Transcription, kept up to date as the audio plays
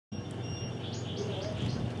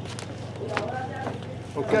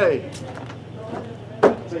Okay.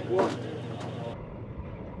 Take one.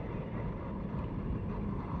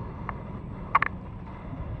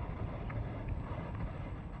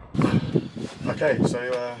 Okay,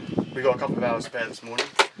 so we got a couple of hours spare this morning,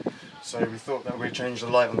 so we thought that we'd change the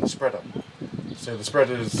light on the spreader. So the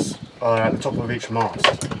spreaders are at the top of each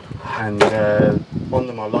mast, and on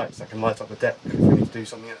them are lights that can light up the deck if we need to do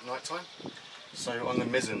something at night time. So on the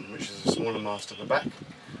mizzen, which is a smaller mast at the back,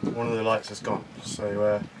 one of the lights has gone, so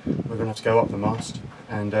we're going to have to go up the mast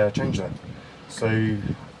and change that. So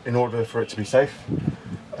in order for it to be safe,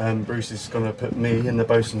 Bruce is going to put me in the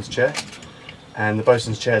bosun's chair, and the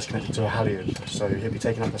bosun's chair is connected to a halyard, so he'll be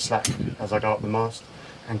taking up the slack as I go up the mast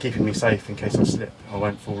and keeping me safe in case I slip. I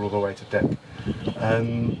won't fall all the way to deck.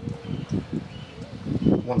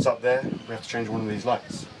 Once up there, we have to change one of these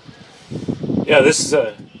lights. Yeah, this is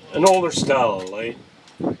an older style of light.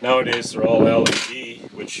 Nowadays they're all LED,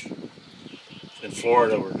 which in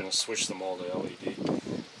Florida we're going to switch them all to LED.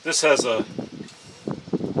 This has a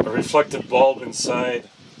reflective bulb inside,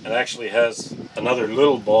 and actually has another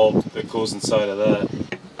little bulb that goes inside of that.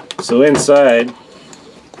 So inside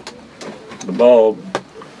the bulb,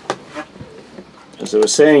 as I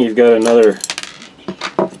was saying, you've got another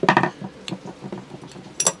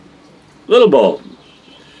little bulb,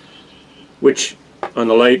 which on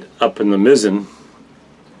the light up in the mizzen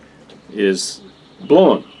is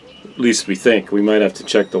blown. At least we think. We might have to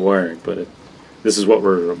check the wiring, but this is what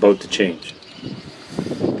we're about to change.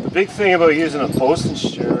 The big thing about using a bosun's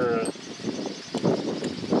chair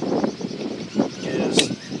is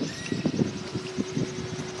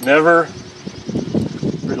never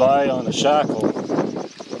rely on the shackle.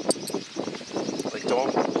 Like,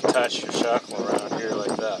 don't attach your shackle around here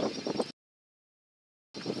like that.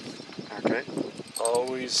 Okay.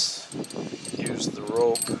 Always use the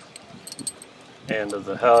rope end of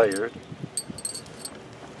the halyard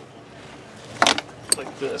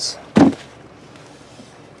like this.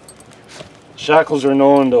 Shackles are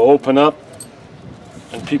known to open up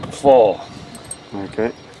and people fall.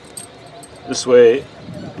 Okay. This way,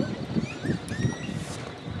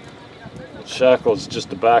 the shackle is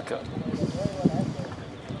just a backup.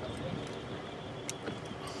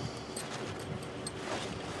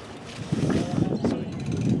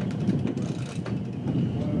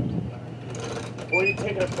 Before you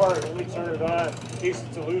take it apart, let me turn it on in case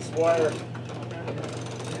it's a loose wire.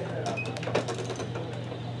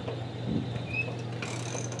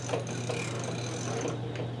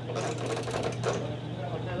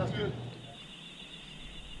 Okay, that's good.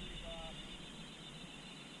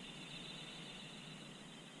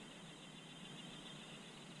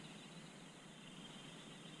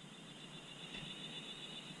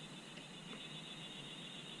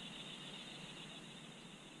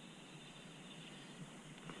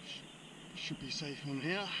 Should be safe on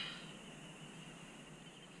here.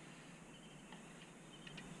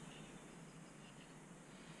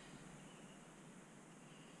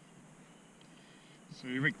 So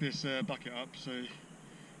we rigged this bucket up so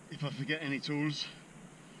if I forget any tools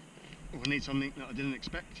or need something that I didn't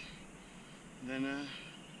expect, then I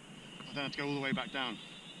don't have to go all the way back down.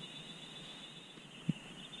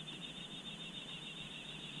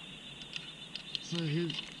 So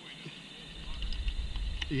here's,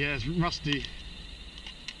 yeah, it's rusty.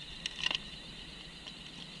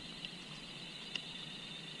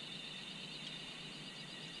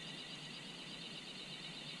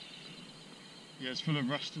 Yeah, it's full of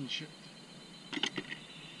rust and shit.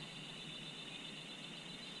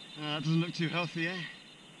 That doesn't look too healthy, eh?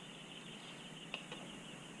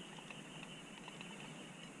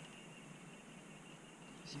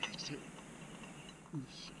 So I have to take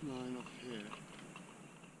this line off here,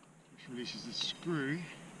 which releases the screw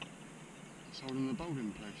that's holding the bolt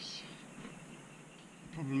in place.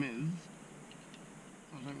 The problem is,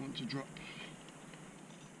 I don't want to drop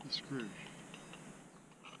the screw.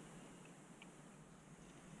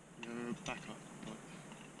 Back up, but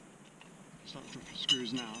if I start to drop the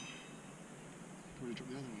screws now, I'll probably drop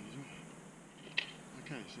the other one as well.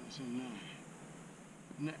 Okay, so that's in now.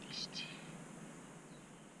 Next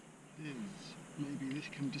is maybe this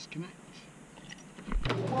can disconnect.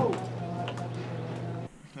 Whoa.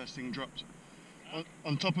 First thing dropped.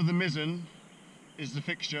 On top of the mizzen is the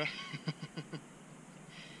fixture.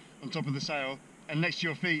 On top of the sail, and next to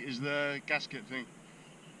your feet is the gasket thing.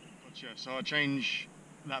 Gotcha. So I'll change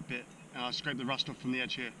that bit and I'll scrape the rust off from the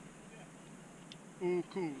edge here. Oh,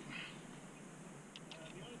 cool.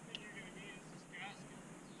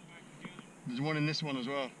 There's one in this one as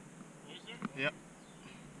well. Yep.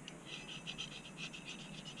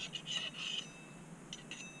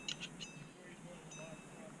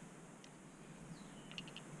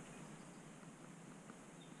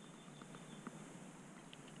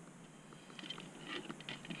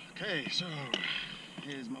 Okay, so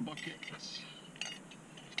here's my bucket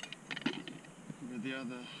with the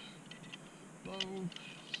other bulb.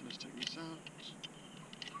 So let's take this out.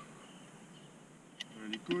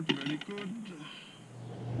 Really good, really good.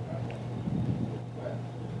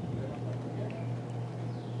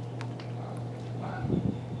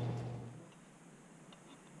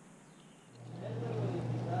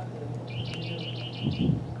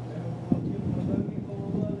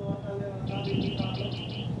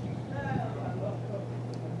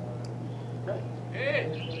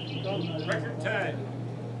 Hey, record time.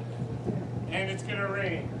 And it's gonna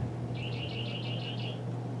rain.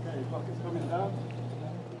 Okay, bucket's coming down.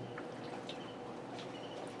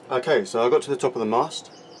 Okay, so I got to the top of the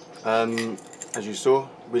mast. As you saw,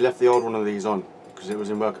 we left the old one of these on because it was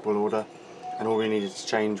in workable order, and all we needed to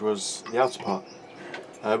change was the outer part.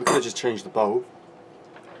 We could have just changed the bulb,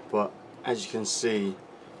 but as you can see,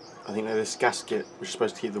 I think that this gasket, which is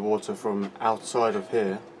supposed to keep the water from outside of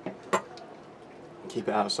here, keep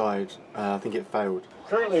it outside, I think it failed.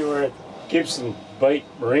 Currently we're at Gibson Bight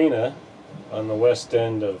Marina on the west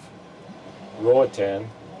end of Roatan.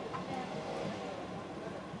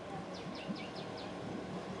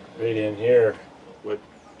 Right in here, what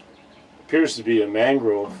appears to be a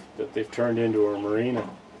mangrove that they've turned into a marina.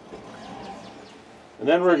 And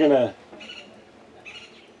then we're gonna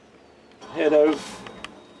head out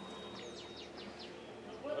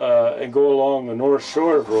and go along the north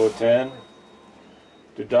shore of Roatan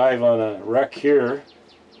to dive on a wreck here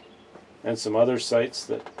and some other sites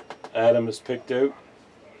that Adam has picked out.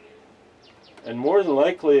 And more than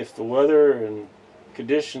likely, if the weather and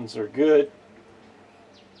conditions are good,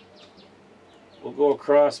 we'll go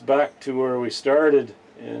across back to where we started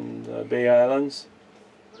in the Bay Islands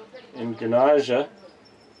in Grenaja.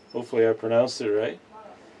 Hopefully I pronounced it right.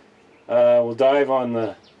 We'll dive on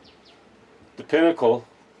the Pinnacle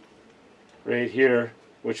right here,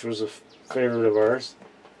 which was a favorite of ours,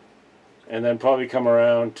 and then probably come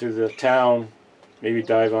around to the town, maybe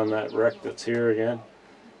dive on that wreck that's here again,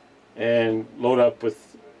 and load up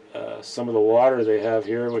with some of the water they have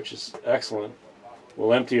here, which is excellent.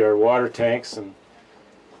 We'll empty our water tanks and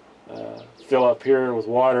fill up here with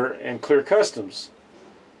water and clear customs.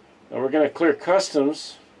 Now we're going to clear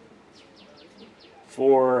customs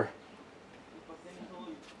for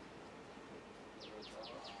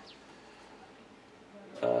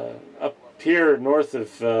up here north of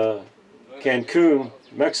Cancun,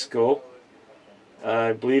 Mexico.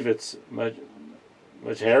 I believe it's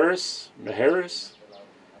Mujeres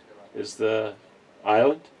is the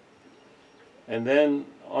island. And then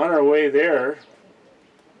on our way there,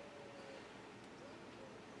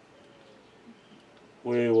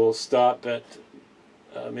 we will stop at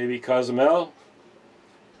maybe Cozumel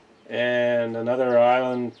and another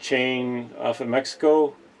island chain off of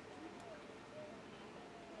Mexico,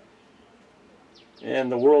 and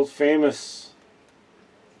the world famous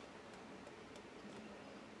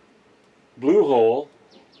Blue Hole,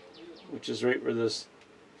 which is right where this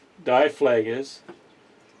dive flag is,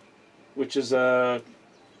 which is a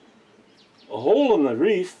hole in the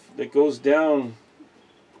reef that goes down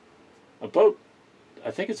about,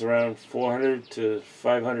 I think it's around 400 to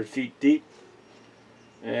 500 feet deep,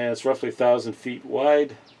 and it's roughly 1,000 feet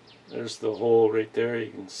wide. There's the hole right there,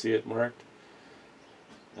 you can see it marked.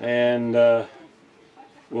 And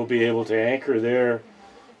we'll be able to anchor there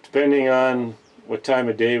depending on what time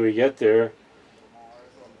of day we get there.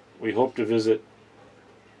 We hope to visit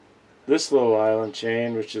this little island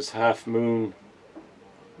chain, which is Half Moon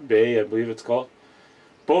Bay, I believe it's called.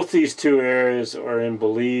 Both these two areas are in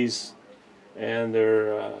Belize, and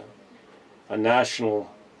they're a national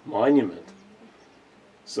monument.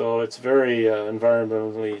 So it's very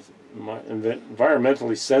environmentally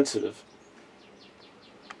sensitive.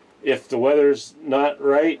 If the weather's not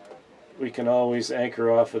right, we can always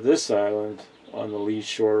anchor off of this island on the lee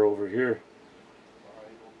shore over here.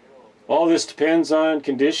 All this depends on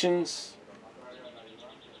conditions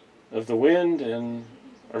of the wind and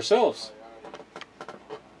ourselves.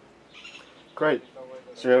 Great.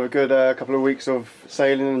 So we have a good couple of weeks of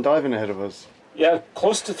sailing and diving ahead of us. Yeah,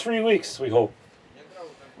 close to 3 weeks, we hope.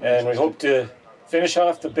 And we hope to finish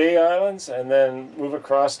off the Bay Islands and then move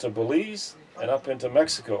across to Belize and up into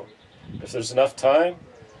Mexico. If there's enough time,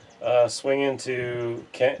 swing into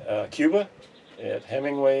Cuba at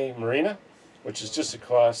Hemingway Marina, which is just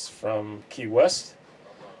across from Key West.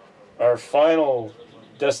 Our final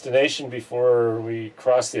destination before we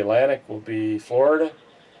cross the Atlantic will be Florida,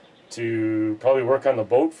 to probably work on the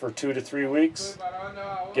boat for 2 to 3 weeks,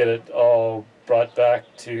 get it all brought back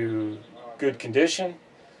to good condition,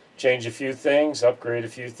 change a few things, upgrade a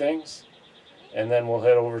few things, and then we'll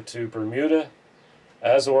head over to Bermuda,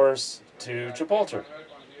 Azores to Gibraltar.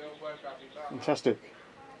 Fantastic.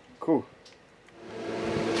 Cool.